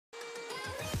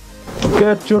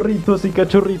Cachorritos y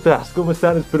cachorritas, ¿cómo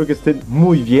están? Espero que estén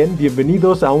muy bien.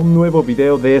 Bienvenidos a un nuevo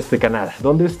video de este canal,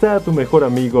 donde está tu mejor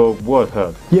amigo Walter.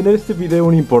 Y en este video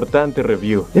un importante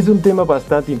review. Es un tema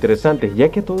bastante interesante, ya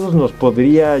que a todos nos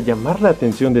podría llamar la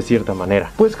atención de cierta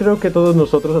manera, pues creo que todos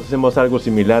nosotros hacemos algo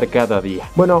similar cada día.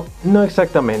 Bueno, no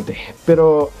exactamente,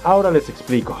 pero ahora les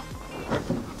explico.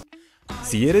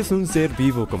 Si eres un ser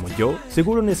vivo como yo,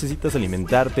 seguro necesitas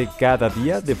alimentarte cada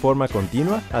día de forma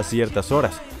continua a ciertas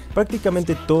horas.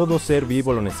 Prácticamente todo ser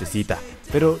vivo lo necesita,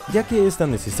 pero ya que es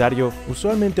tan necesario,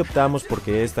 usualmente optamos por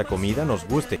que esta comida nos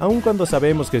guste, aun cuando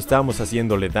sabemos que estamos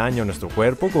haciéndole daño a nuestro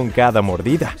cuerpo con cada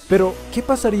mordida. Pero, ¿qué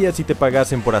pasaría si te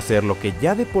pagasen por hacer lo que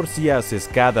ya de por sí haces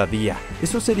cada día?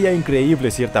 Eso sería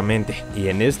increíble ciertamente, y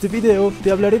en este video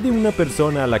te hablaré de una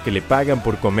persona a la que le pagan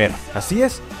por comer. Así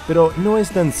es, pero no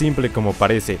es tan simple como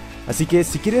parece, así que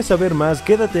si quieres saber más,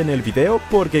 quédate en el video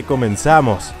porque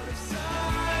comenzamos.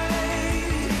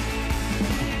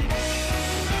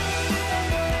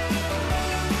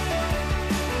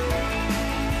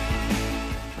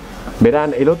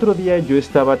 Verán, el otro día yo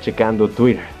estaba checando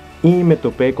Twitter y me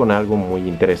topé con algo muy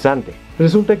interesante.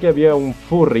 Resulta que había un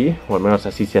furry, o al menos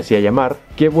así se hacía llamar,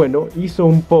 que bueno, hizo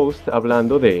un post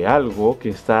hablando de algo que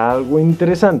está algo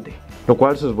interesante, lo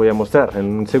cual se os voy a mostrar en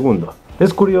un segundo.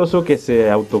 Es curioso que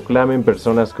se autoclamen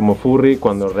personas como furry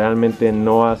cuando realmente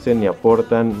no hacen ni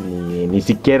aportan ni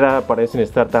siquiera parecen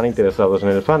estar tan interesados en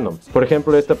el fandom. Por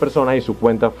ejemplo, esta persona y su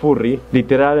cuenta furry,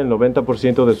 literal el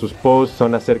 90% de sus posts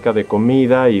son acerca de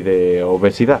comida y de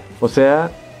obesidad. O sea,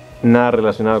 nada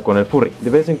relacionado con el furry. De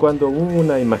vez en cuando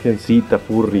una imagencita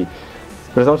furry.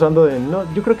 Pero estamos hablando de, no,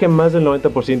 yo creo que más del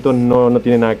 90% no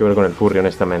tiene nada que ver con el furry,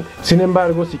 honestamente. Sin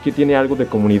embargo, sí que tiene algo de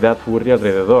comunidad furry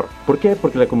alrededor. ¿Por qué?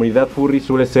 Porque la comunidad furry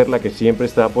suele ser la que siempre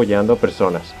está apoyando a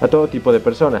personas, a todo tipo de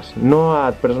personas. No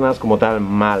a personas como tal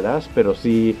malas, pero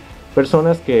sí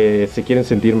personas que se quieren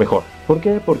sentir mejor. ¿Por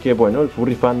qué? Porque bueno, el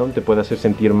furry fandom te puede hacer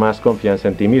sentir más confianza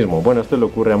en ti mismo. Bueno, esto le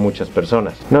ocurre a muchas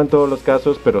personas. No en todos los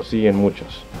casos, pero sí en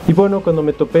muchos. Y bueno, cuando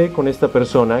me topé con esta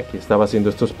persona que estaba haciendo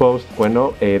estos posts,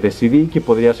 bueno, decidí que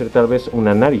podría ser tal vez un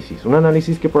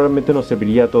análisis que probablemente nos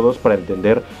serviría a todos para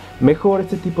entender mejor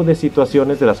este tipo de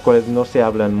situaciones de las cuales no se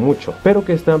hablan mucho, pero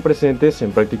que están presentes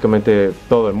en prácticamente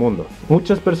todo el mundo.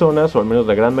 Muchas personas, o al menos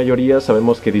la gran mayoría,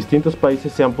 sabemos que distintos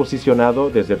países se han posicionado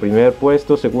desde el primer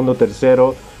puesto, segundo,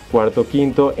 tercero, cuarto,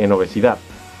 quinto en obesidad.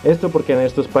 Esto porque en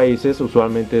estos países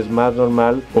usualmente es más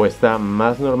normal o está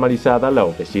más normalizada la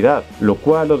obesidad, lo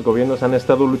cual los gobiernos han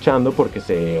estado luchando porque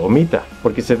se omita,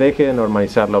 porque se deje de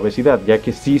normalizar la obesidad, ya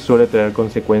que sí suele traer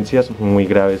consecuencias muy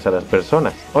graves a las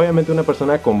personas. Obviamente una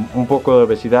persona con un poco de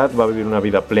obesidad va a vivir una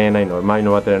vida plena y normal y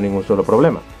no va a tener ningún solo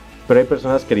problema, pero hay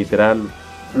personas que literal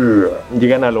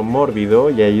llegan a lo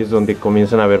mórbido y ahí es donde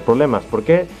comienzan a haber problemas. ¿Por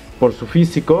qué? Por su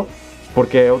físico,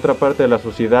 porque otra parte de la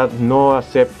sociedad no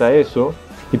acepta eso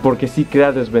y porque sí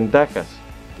crea desventajas.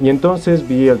 Y entonces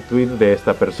vi el tweet de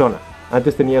esta persona.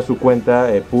 Antes tenía su cuenta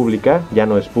pública, ya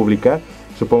no es pública.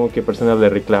 Supongo que personas le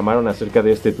reclamaron acerca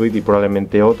de este tweet y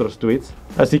probablemente otros tweets,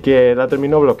 así que la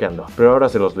terminó bloqueando, pero ahora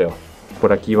se los leo.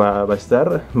 Por aquí va a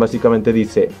estar. Básicamente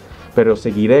dice: pero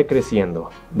seguiré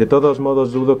creciendo. De todos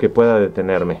modos dudo que pueda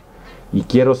detenerme. Y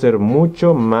quiero ser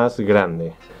mucho más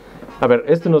grande. A ver,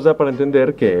 esto nos da para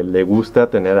entender que le gusta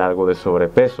tener algo de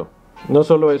sobrepeso. No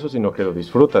solo eso, sino que lo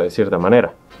disfruta de cierta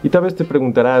manera. Y tal vez te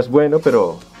preguntarás, bueno,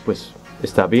 pero pues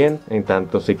está bien, en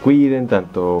tanto se cuide, en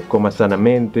tanto coma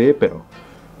sanamente, pero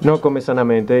no come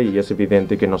sanamente y es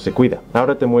evidente que no se cuida.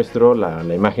 Ahora te muestro la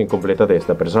imagen completa de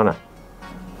esta persona.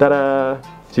 ¡Tarán!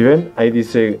 Si ven, ahí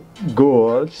dice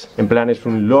goals, en plan es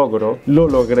un logro, lo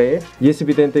logré, y es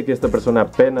evidente que esta persona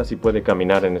apenas si puede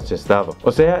caminar en ese estado.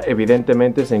 O sea,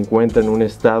 evidentemente se encuentra en un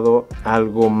estado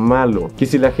algo malo. Que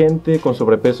si la gente con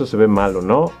sobrepeso se ve mal o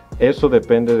no, eso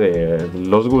depende de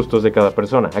los gustos de cada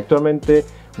persona. Actualmente,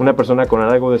 una persona con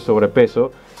algo de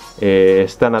sobrepeso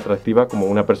es tan atractiva como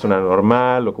una persona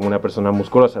normal o como una persona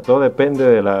musculosa. Todo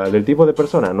depende del tipo de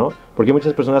persona, ¿no? Porque hay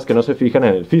muchas personas que no se fijan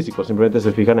en el físico, simplemente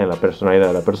se fijan en la personalidad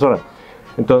de la persona.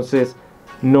 Entonces,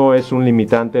 no es un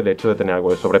limitante el hecho de tener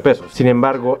algo de sobrepeso. Sin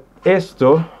embargo,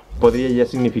 esto podría ya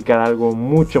significar algo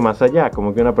mucho más allá,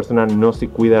 como que una persona no se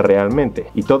cuida realmente.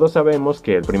 Y todos sabemos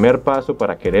que el primer paso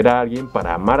para querer a alguien,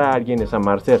 para amar a alguien, es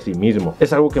amarse a sí mismo.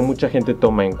 Es algo que mucha gente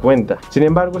toma en cuenta. Sin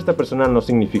embargo, esta persona no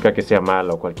significa que sea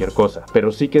mala o cualquier cosa,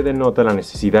 pero sí que denota la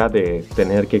necesidad de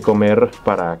tener que comer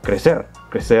para crecer.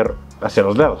 crecer hacia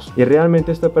los lados. Y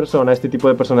realmente este tipo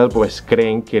de personas pues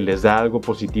creen que les da algo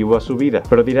positivo a su vida.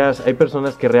 Pero dirás, ¿hay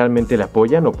personas que realmente le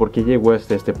apoyan o por qué llegó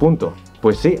hasta este punto?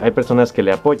 Pues sí, hay personas que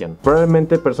le apoyan.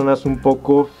 Probablemente personas un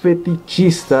poco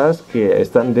fetichistas que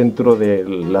están dentro de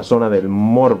la zona del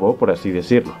morbo, por así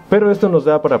decirlo. Pero esto nos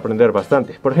da para aprender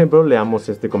bastante. Por ejemplo, leamos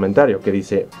este comentario que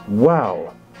dice: ¡Wow!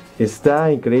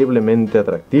 Está increíblemente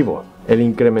atractivo. El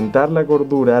incrementar la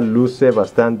gordura luce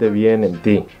bastante bien en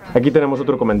ti. Aquí tenemos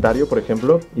otro comentario, por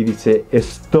ejemplo, y dice: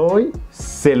 estoy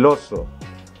celoso.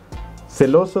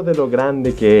 Celoso de lo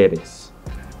grande que eres.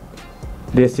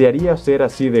 Desearía ser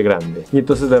así de grande. Y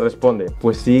entonces le responde: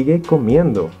 pues sigue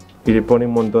comiendo. Y le pone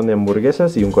un montón de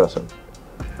hamburguesas y un corazón.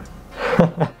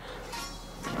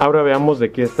 Ahora veamos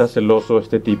de qué está celoso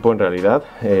este tipo en realidad.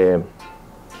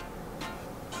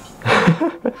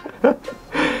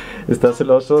 Está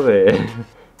celoso de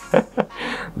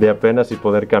apenas y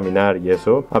poder caminar y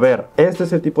eso. A ver, este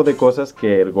es el tipo de cosas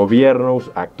que el gobierno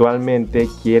actualmente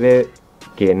quiere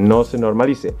que no se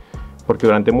normalice. Porque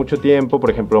durante mucho tiempo, por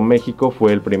ejemplo, México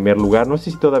fue el primer lugar, no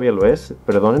sé si todavía lo es,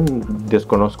 perdonen,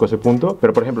 desconozco ese punto,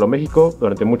 pero por ejemplo, México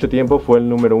durante mucho tiempo fue el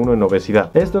número 1 en obesidad.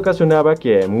 Esto ocasionaba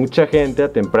que mucha gente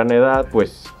a temprana edad,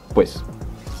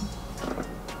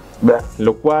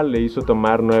 lo cual le hizo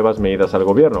tomar nuevas medidas al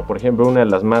gobierno. Por ejemplo, una de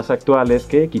las más actuales,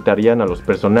 que quitarían a los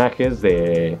personajes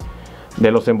de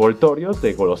los envoltorios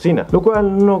de golosina, lo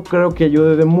cual no creo que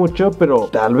ayude de mucho, pero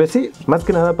tal vez sí, más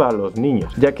que nada para los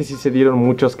niños, ya que sí se dieron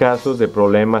muchos casos de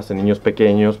problemas en niños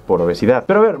pequeños por obesidad.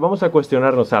 Pero a ver, vamos a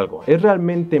cuestionarnos algo. ¿Es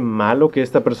realmente malo que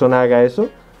esta persona haga eso?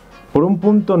 Por un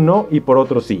punto no y por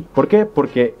otro sí. ¿Por qué?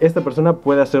 Porque esta persona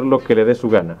puede hacer lo que le dé su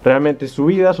gana. Realmente su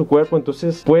vida, su cuerpo,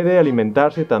 entonces puede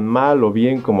alimentarse tan mal o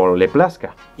bien como le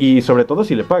plazca. Y sobre todo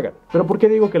si le pagan. ¿Pero por qué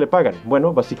digo que le pagan?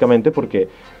 Bueno, básicamente porque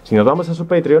si nos vamos a su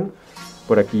Patreon,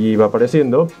 por aquí va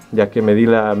apareciendo, ya que me di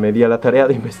a la tarea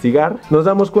de investigar, nos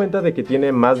damos cuenta de que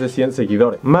tiene más de 100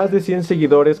 seguidores. Más de 100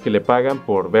 seguidores que le pagan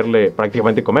por verle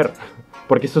prácticamente comer.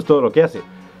 Porque eso es todo lo que hace.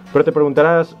 Pero te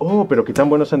preguntarás, pero ¿qué tan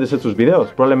buenos han de ser sus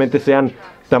videos? Probablemente sean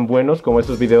tan buenos como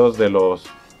esos videos de los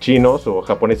chinos o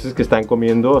japoneses que están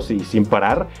comiendo sin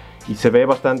parar. Y se ve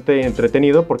bastante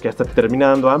entretenido porque hasta te termina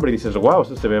dando hambre y dices: wow,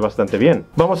 eso se ve bastante bien.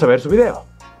 Vamos a ver su video.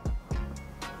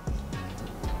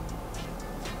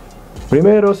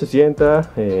 Primero se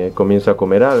sienta, comienza a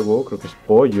comer algo, creo que es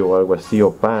pollo o algo así,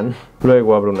 o pan.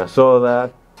 Luego abre una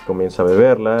soda, comienza a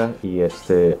beberla y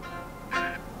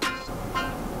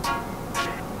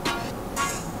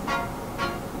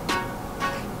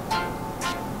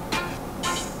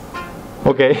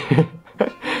Ok,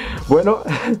 bueno,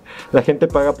 la gente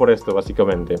paga por esto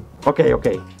básicamente. Ok,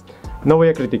 no voy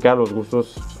a criticar los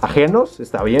gustos ajenos,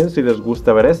 está bien si les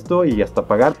gusta ver esto y hasta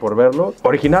pagar por verlo.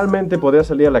 Originalmente podía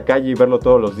salir a la calle y verlo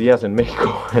todos los días en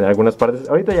México, en algunas partes.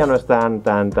 Ahorita ya no es tan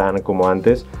como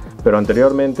antes, pero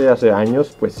anteriormente, hace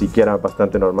años, pues sí que era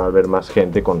bastante normal ver más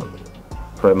gente con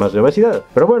problemas de obesidad.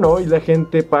 Pero bueno, hoy la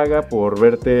gente paga por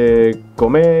verte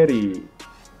comer y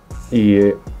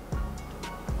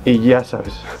ya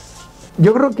sabes.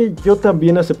 Yo creo que yo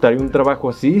también aceptaría un trabajo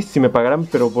así si me pagaran,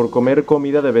 pero por comer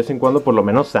comida de vez en cuando, por lo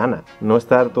menos sana. No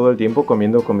estar todo el tiempo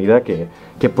comiendo comida que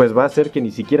pues va a hacer que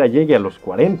ni siquiera llegue a los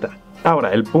 40.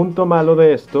 Ahora, el punto malo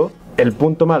de esto,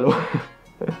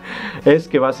 es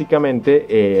que básicamente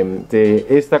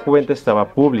esta cuenta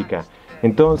estaba pública.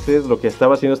 Entonces lo que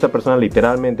estaba haciendo esta persona,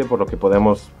 literalmente, por lo que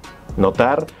podemos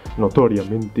notar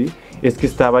notoriamente, es que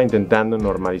estaba intentando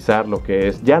normalizar lo que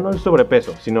es ya no el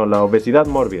sobrepeso, sino la obesidad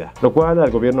mórbida, lo cual al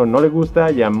gobierno no le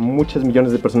gusta y a muchos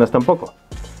millones de personas tampoco.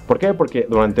 ¿Por qué? Porque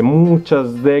durante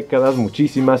muchas décadas,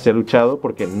 muchísimas, se ha luchado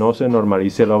porque no se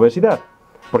normalice la obesidad,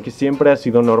 porque siempre ha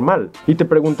sido normal. Y te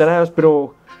preguntarás,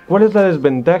 pero ¿cuál es la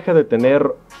desventaja de tener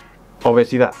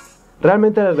obesidad?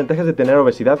 Realmente las ventajas de tener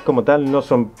obesidad como tal no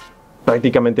son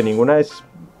prácticamente ninguna. Es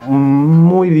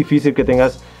muy difícil que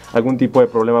tengas algún tipo de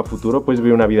problema futuro. Puedes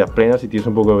vivir una vida plena si tienes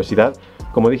un poco de obesidad.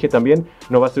 Como dije también,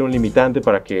 no va a ser un limitante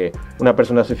para que una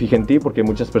persona se fije en ti, porque a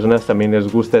muchas personas también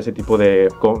les gusta ese tipo de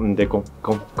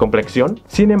complexión.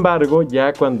 Sin embargo,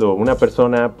 ya cuando una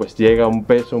persona pues llega a un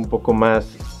peso un poco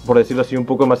más, por decirlo así, un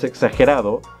poco más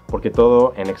exagerado, porque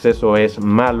todo en exceso es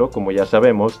malo, como ya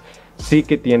sabemos, sí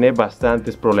que tiene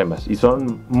bastantes problemas y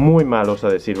son muy malos, a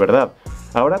decir verdad.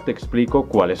 Ahora te explico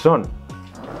cuáles son.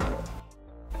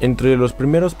 Entre los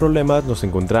primeros problemas nos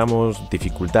encontramos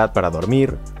dificultad para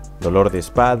dormir, dolor de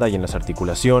espalda y en las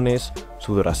articulaciones,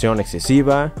 sudoración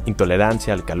excesiva,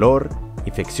 intolerancia al calor,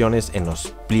 infecciones en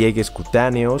los pliegues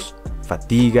cutáneos,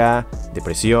 fatiga,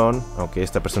 depresión, aunque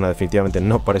esta persona definitivamente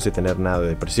no parece tener nada de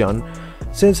depresión,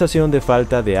 sensación de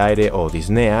falta de aire o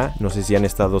disnea. No sé si han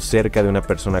estado cerca de una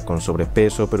persona con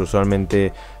sobrepeso, pero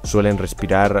usualmente suelen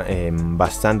respirar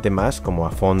bastante más, como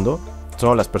a fondo.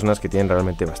 Son las personas que tienen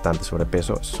realmente bastante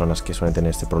sobrepeso, son las que suelen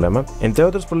tener este problema. Entre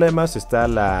otros problemas está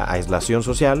la aislación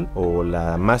social, o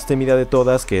la más temida de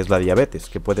todas, que es la diabetes,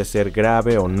 que puede ser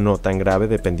grave o no tan grave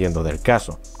dependiendo del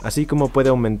caso, así como puede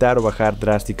aumentar o bajar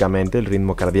drásticamente el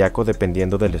ritmo cardíaco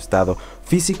dependiendo del estado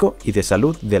físico y de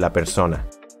salud de la persona.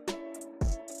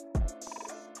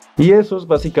 Y esos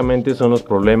básicamente son los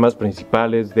problemas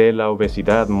principales de la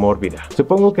obesidad mórbida.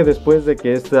 Supongo que después de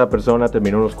que esta persona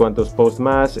terminó unos cuantos posts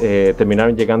más,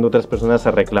 terminaron llegando otras personas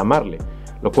a reclamarle,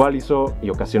 lo cual hizo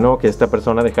y ocasionó que esta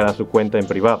persona dejara su cuenta en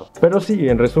privado. Pero sí,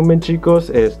 en resumen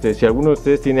chicos, si alguno de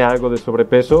ustedes tiene algo de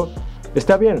sobrepeso,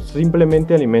 está bien,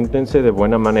 simplemente aliméntense de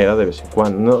buena manera de vez en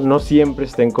cuando. No siempre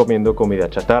estén comiendo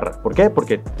comida chatarra. ¿Por qué?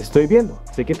 Porque te estoy viendo,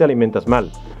 sé que te alimentas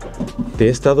mal. Te he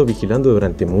estado vigilando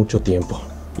durante mucho tiempo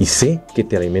y sé que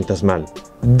te alimentas mal.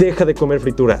 Deja de comer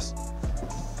frituras.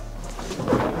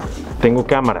 Tengo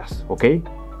cámaras, ¿ok?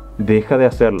 Deja de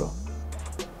hacerlo.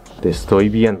 Te estoy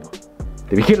viendo.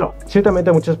 Te vigilo. Ciertamente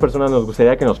a muchas personas nos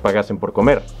gustaría que nos pagasen por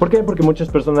comer. ¿Por qué? Porque muchas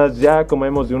personas ya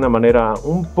comemos de una manera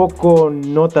un poco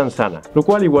no tan sana, lo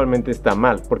cual igualmente está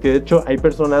mal, porque de hecho hay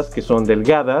personas que son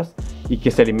delgadas y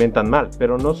que se alimentan mal,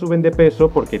 pero no suben de peso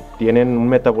porque tienen un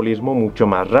metabolismo mucho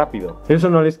más rápido. Eso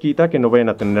no les quita que no vayan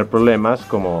a tener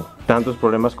tantos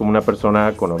problemas como una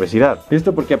persona con obesidad.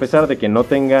 Esto porque a pesar de que no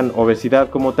tengan obesidad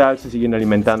como tal, se siguen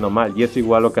alimentando mal, y eso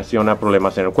igual ocasiona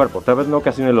problemas en el cuerpo. Tal vez no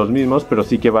ocasione los mismos, pero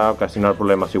sí que va a ocasionar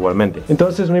problemas igualmente.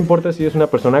 Entonces no importa si es una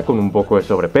persona con un poco de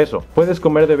sobrepeso. Puedes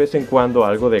comer de vez en cuando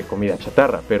algo de comida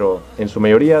chatarra, pero en su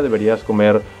mayoría deberías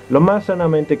comer lo más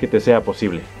sanamente que te sea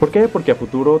posible. ¿Por qué? Porque a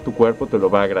futuro tu cuerpo te lo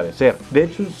va a agradecer. De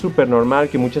hecho es súper normal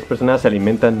que muchas personas se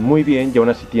alimentan muy bien y aún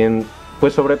así tienen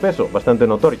pues sobrepeso bastante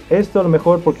notorio. Esto a lo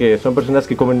mejor porque son personas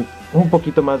que comen un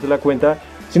poquito más de la cuenta.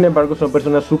 Sin embargo, son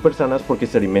personas súper sanas porque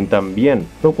se alimentan bien,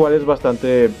 lo cual es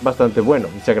bastante bueno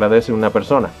y se agradece en una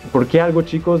persona. Porque algo,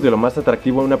 chicos, de lo más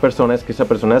atractivo de una persona es que esa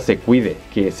persona se cuide,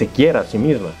 que se quiera a sí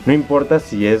misma. No importa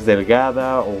si es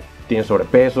delgada o tiene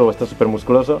sobrepeso o está súper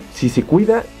musculoso, si se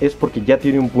cuida es porque ya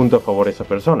tiene un punto a favor esa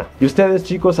persona. Y ustedes,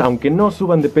 chicos, aunque no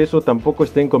suban de peso, tampoco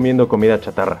estén comiendo comida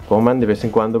chatarra. Coman de vez en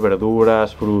cuando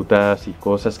verduras, frutas y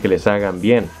cosas que les hagan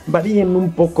bien. Varíen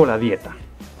un poco la dieta.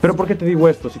 Pero ¿por qué te digo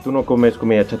esto si tú no comes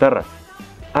comida chatarra?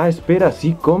 Ah, espera,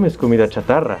 sí comes comida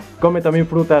chatarra. Come también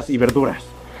frutas y verduras.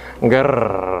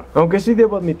 Grrr. Aunque sí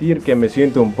debo admitir que me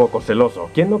siento un poco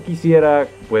celoso. ¿Quién no quisiera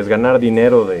pues ganar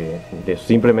dinero de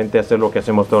simplemente hacer lo que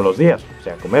hacemos todos los días? O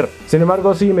sea, comer. Sin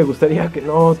embargo, sí, me gustaría que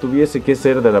no tuviese que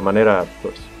ser de la manera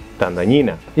pues tan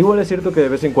dañina. Igual es cierto que de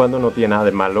vez en cuando no tiene nada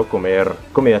de malo comer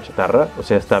comida chatarra, o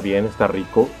sea, está bien, está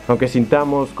rico, aunque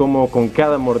sintamos como con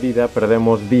cada mordida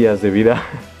perdemos días de vida,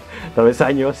 tal vez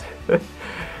años,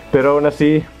 pero aún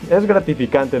así es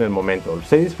gratificante en el momento,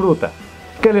 se disfruta.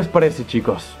 ¿Qué les parece,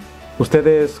 chicos?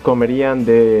 ¿Ustedes comerían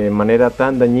de manera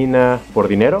tan dañina por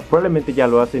dinero? Probablemente ya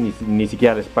lo hacen y ni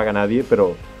siquiera les paga nadie,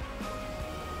 pero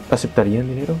 ¿aceptarían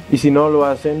dinero? Y si no lo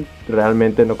hacen,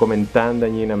 realmente no comen tan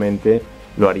dañinamente,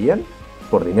 ¿lo harían?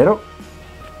 ¿Por dinero?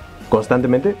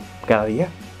 ¿Constantemente? ¿Cada día?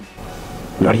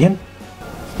 ¿Lo harían?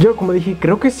 Yo, como dije,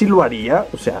 creo que sí lo haría.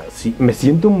 O sea, sí, me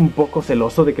siento un poco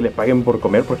celoso de que le paguen por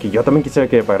comer, porque yo también quisiera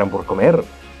que le pagaran por comer.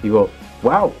 Digo,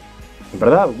 wow, en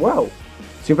verdad, wow.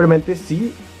 Simplemente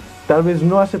sí, tal vez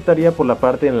no aceptaría por la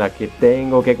parte en la que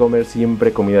tengo que comer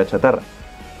siempre comida chatarra,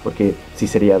 porque si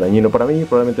sería dañino para mí,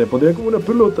 probablemente me pondría como una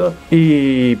pelota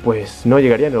y pues no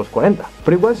llegaría ni a los 40.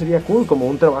 Pero igual sería cool, como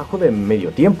un trabajo de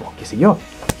medio tiempo, qué sé yo.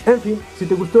 En fin, si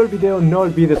te gustó el video no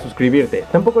olvides suscribirte,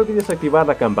 tampoco olvides activar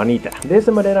la campanita, de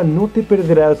esa manera no te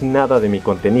perderás nada de mi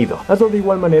contenido. Hazlo de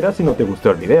igual manera si no te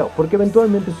gustó el video, porque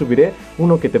eventualmente subiré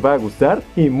uno que te va a gustar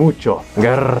y mucho.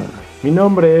 Grrr. Mi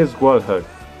nombre es Walhug,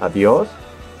 adiós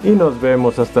y nos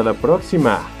vemos hasta la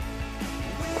próxima,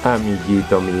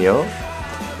 amiguito mío.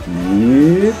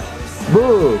 Y...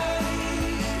 ¡Boo!